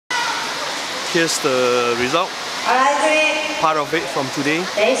here's the result. 好，来注意。 Part of it from today.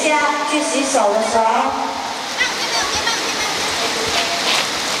 等一下去洗手的时候，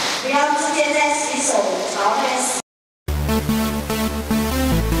不要直接在洗手槽那边洗。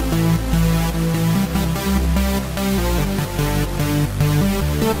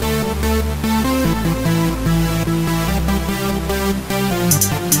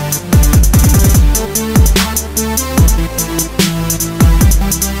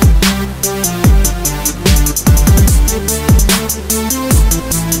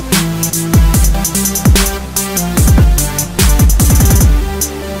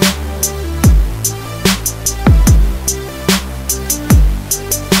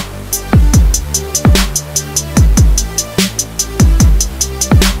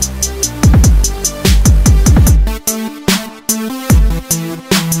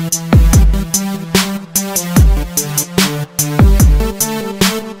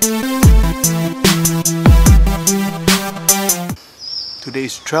 Today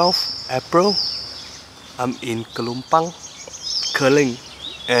is 12th April. I'm in Kalumpang, Kerling,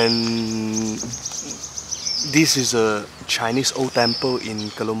 and this is a Chinese old temple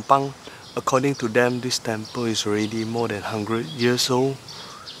in Kalumpang. According to them, this temple is already more than 100 years old,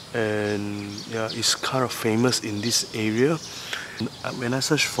 and yeah, it's kind of famous in this area. When I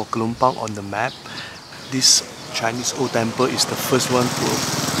search for Kalumpang on the map, this Chinese old temple is the first one to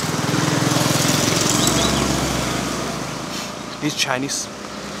This Chinese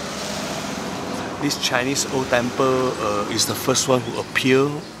old temple is the first one who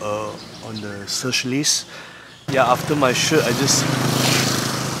appeared on the search list. Yeah, after my shirt, I just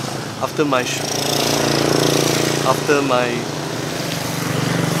after my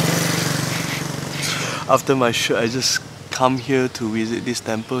shirt, I just come here to visit this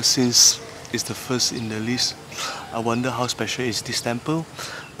temple since it's the first in the list. I wonder how special is this temple.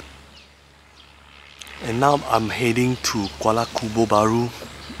 And now I'm heading to Kuala Kubo Baru.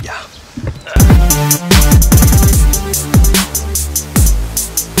 Yeah.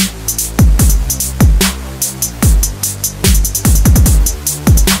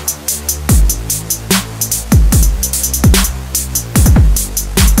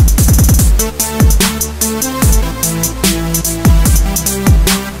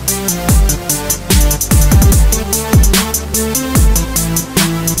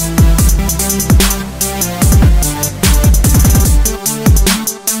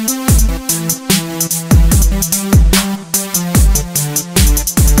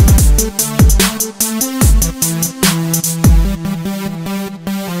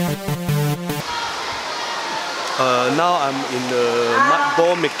 Now I'm in the mud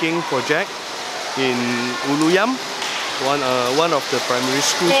ball making project in Uluyam, one of the primary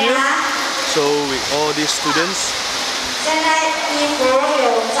schools here. So with all these students,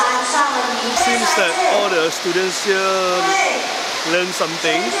 seems that all the students here learn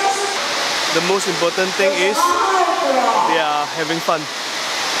something. The most important thing is they are having fun.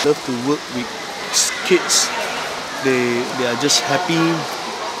 Love to work with kids. They are just happy.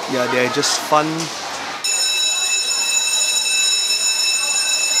 Yeah, they are just fun.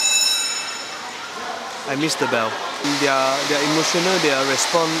 I miss the bell. They are emotional. Their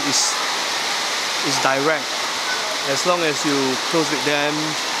response is direct. As long as you close with them,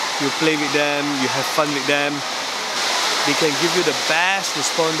 you play with them, you have fun with them, they can give you the best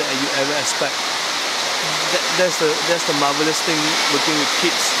response that you ever expect. That's the marvelous thing working with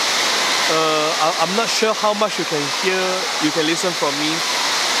kids. I'm not sure how much you can hear, you can listen from me.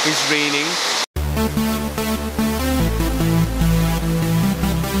 It's raining.